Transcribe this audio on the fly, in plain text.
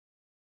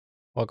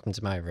Welcome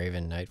to my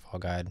Raven Nightfall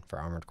guide for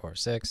Armored Core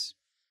 6.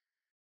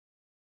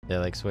 They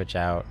like switch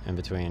out in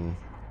between.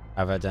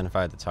 I've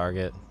identified the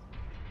target.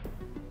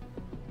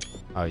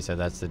 Oh, he said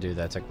that's the dude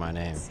that took my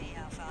name. See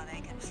how far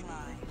they can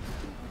fly.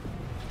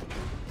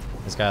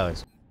 This guy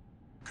looks...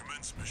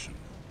 Commence mission.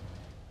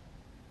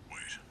 Wait,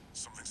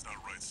 something's not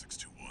right,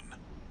 621.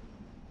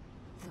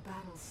 The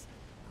battle's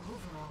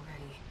over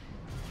already.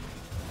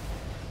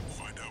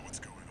 Find out what's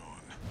going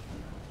on.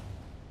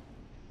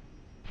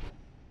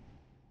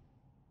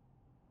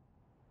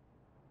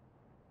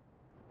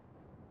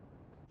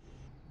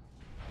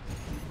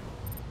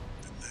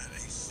 Did that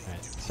AC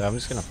Alright, do so I'm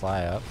just gonna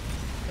fly up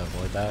to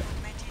avoid that.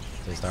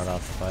 They start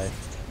off the fight.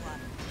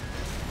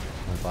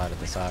 And fly to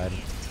the side.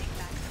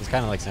 He's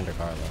kind of like Cinder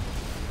Carlo.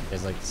 He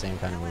has like the same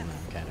kind of movement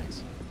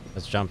mechanics.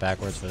 Let's jump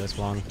backwards for this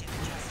one.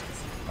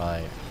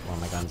 While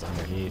my gun's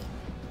under heat.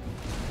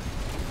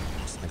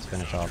 Let's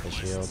finish off his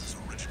shield.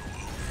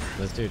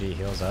 This dude, he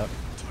heals up.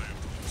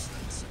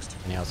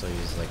 And he also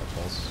uses like a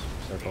pulse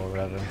circle or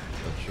whatever.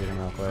 Let's shoot him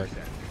real quick.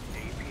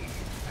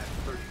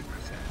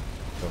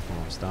 Go for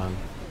more stun.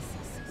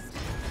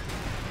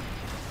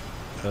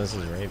 So this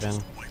is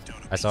Raven.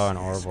 I saw in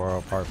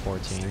Ouroboros Part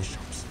 14.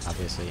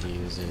 Obviously he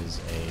uses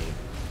a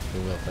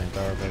dual-wheel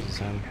flamethrower versus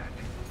him.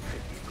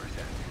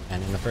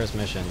 And in the first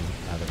mission,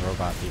 the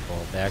robot people,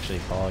 they actually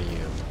call you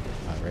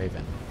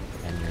Raven.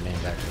 And your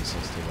name's actually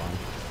 621.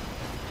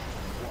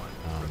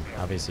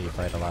 Obviously you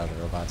fight a lot of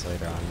the robots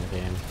later on in the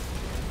game.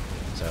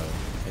 So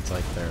it's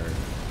like there's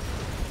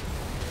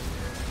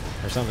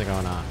something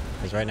going on.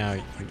 Because right now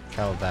you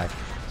travel back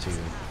to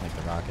like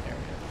the rocket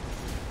area.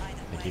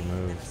 Like you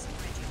move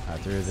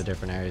through the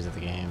different areas of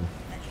the game.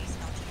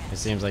 It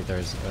seems like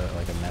there's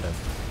like a meta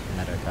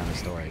kind of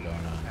story going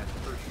on.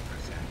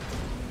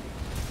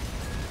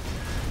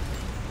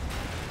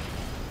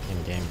 In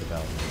game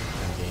development,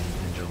 and game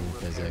engine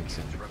physics,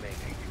 and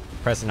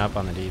pressing up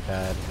on the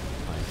D-pad.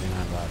 Like you're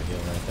not allowed to heal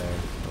right there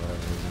for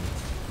whatever reason.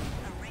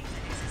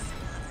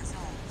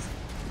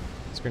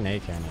 This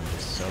grenade cannon is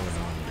just so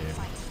annoying, dude.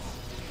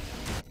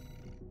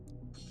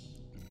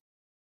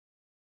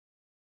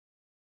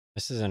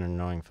 This is an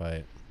annoying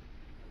fight.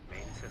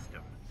 Main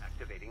system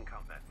activating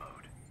combat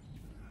mode.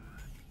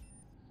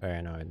 Very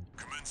annoyed.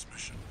 Commence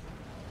mission.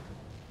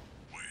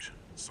 Wait,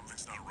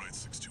 something's not right,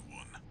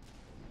 621.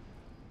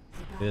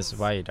 This is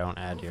why you don't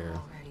add your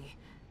Already.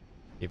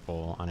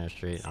 people on your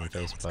street on Find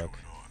out what's Facebook. going on.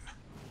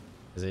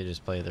 Because they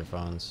just play their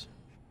phones.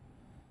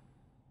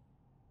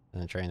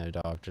 And then train their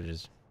dog to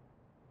just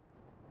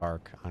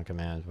bark on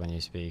command when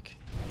you speak.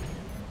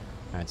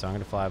 Alright, so I'm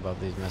going to fly above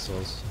these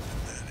missiles. Did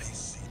that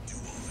AC do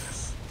all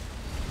this?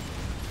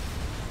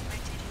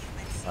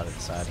 Fly to the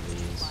side of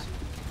these.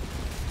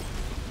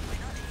 We're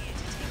not here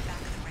to take back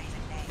the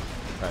Raven name.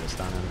 Try to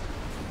stun him.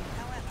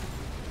 However,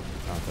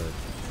 Gone for the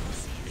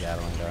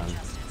Gatling gun.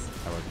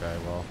 That worked very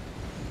well.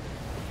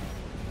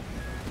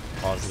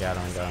 Pause the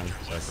Gatling gun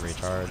so I can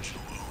recharge.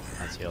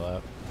 Let's heal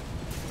up.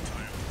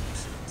 Tie up the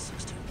loose end,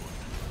 621.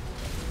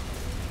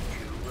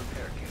 Two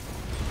repair kits.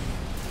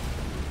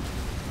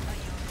 are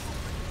you a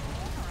corporate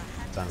pawn or a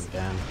hand? Stun him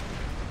again.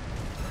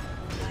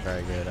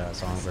 Very good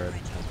Songbird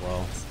as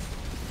well.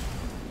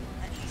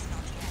 At least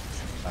not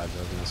yet. Dodge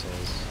those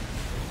missiles.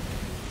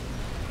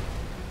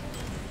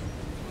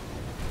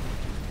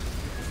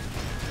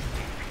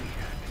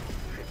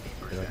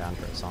 Should have gone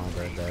for a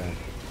Songbird there. There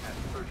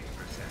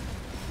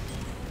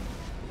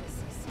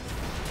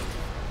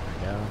we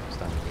go.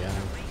 Stun him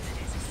again.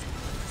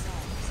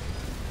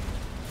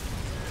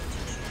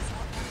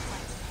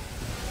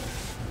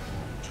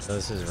 So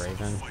this is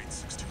Raven.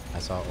 I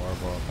saw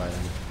Ouroboros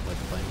fighting with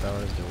the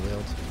flamethrowers, dual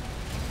wield,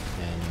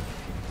 in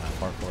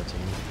Part 14 of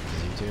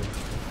YouTube.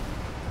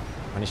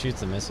 When he shoots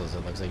the missiles,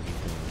 it looks like you can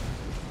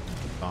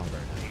Songbird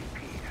him.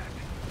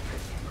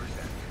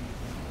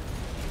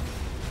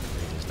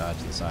 You just dodge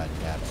to the side and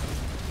gather him.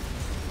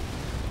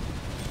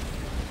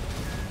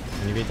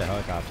 When you beat the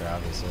helicopter,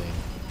 obviously,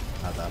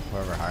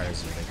 whoever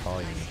hires you, they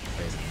call you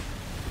Raven.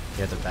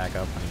 You have to back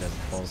up when he does the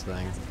pulse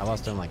thing. I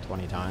lost him like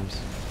 20 times.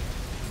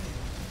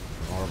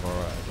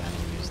 Ouroboros again,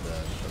 he used the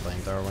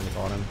flamethrower when he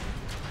fought him.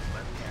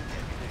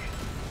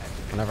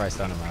 Whenever I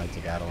stun him, I like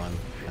to gattle him,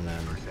 and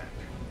then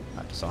I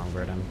have to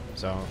Songbird him.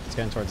 So it's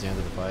getting towards the end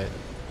of the fight.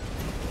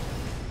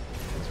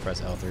 Let's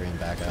press L3 and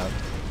back up.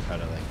 Try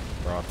to like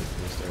throw off his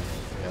booster, I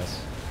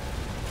guess.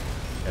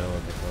 Get a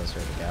little bit closer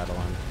to gattle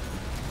him.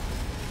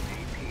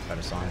 Try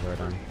to Songbird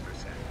him.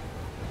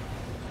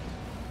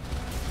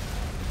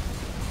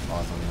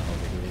 Pause on the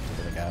overheat to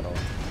get a gattle.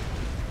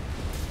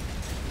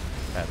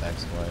 Tap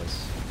X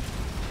twice.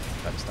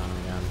 Try to stun him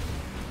again.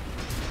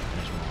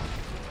 Finish him off.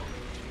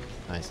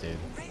 Nice, dude.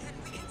 Raven,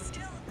 we can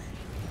still.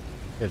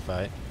 Good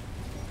fight.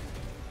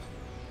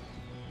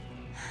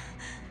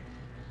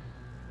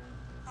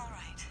 All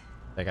right,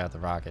 Check out the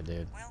rocket,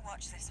 dude. we'll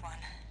watch this one.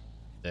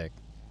 Sick.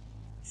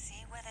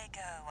 See where they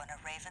go on a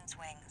Raven's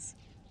wings.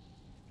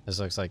 This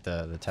looks like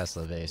the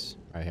Tesla base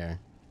right here.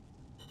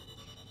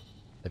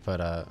 They put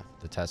the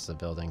Tesla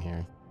building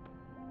here.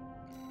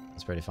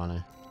 It's pretty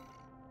funny.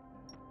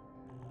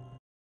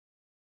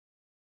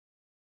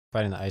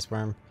 Fighting the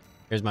Iceworm.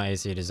 Here's my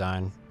AC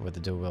design with the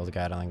dual-wield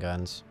Gatling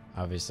guns.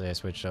 Obviously, I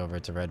switched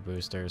over to red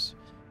boosters.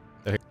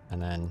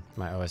 And then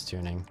my OS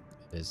tuning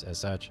is as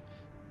such.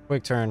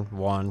 Quick turn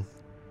 1.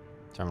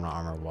 Terminal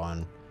armor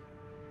 1.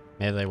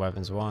 Melee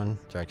weapons 1.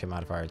 Direct hit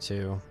modifier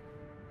 2.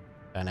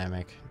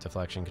 Dynamic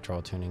deflection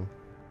control tuning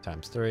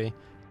times 3. And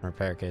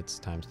repair kits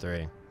times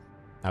 3.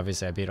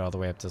 Obviously, I beat all the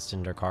way up to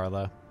Cinder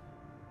Carla.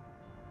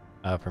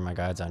 Per my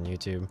guides on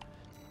YouTube.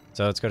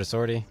 So let's go to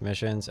sortie,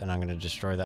 missions, and I'm going to destroy that.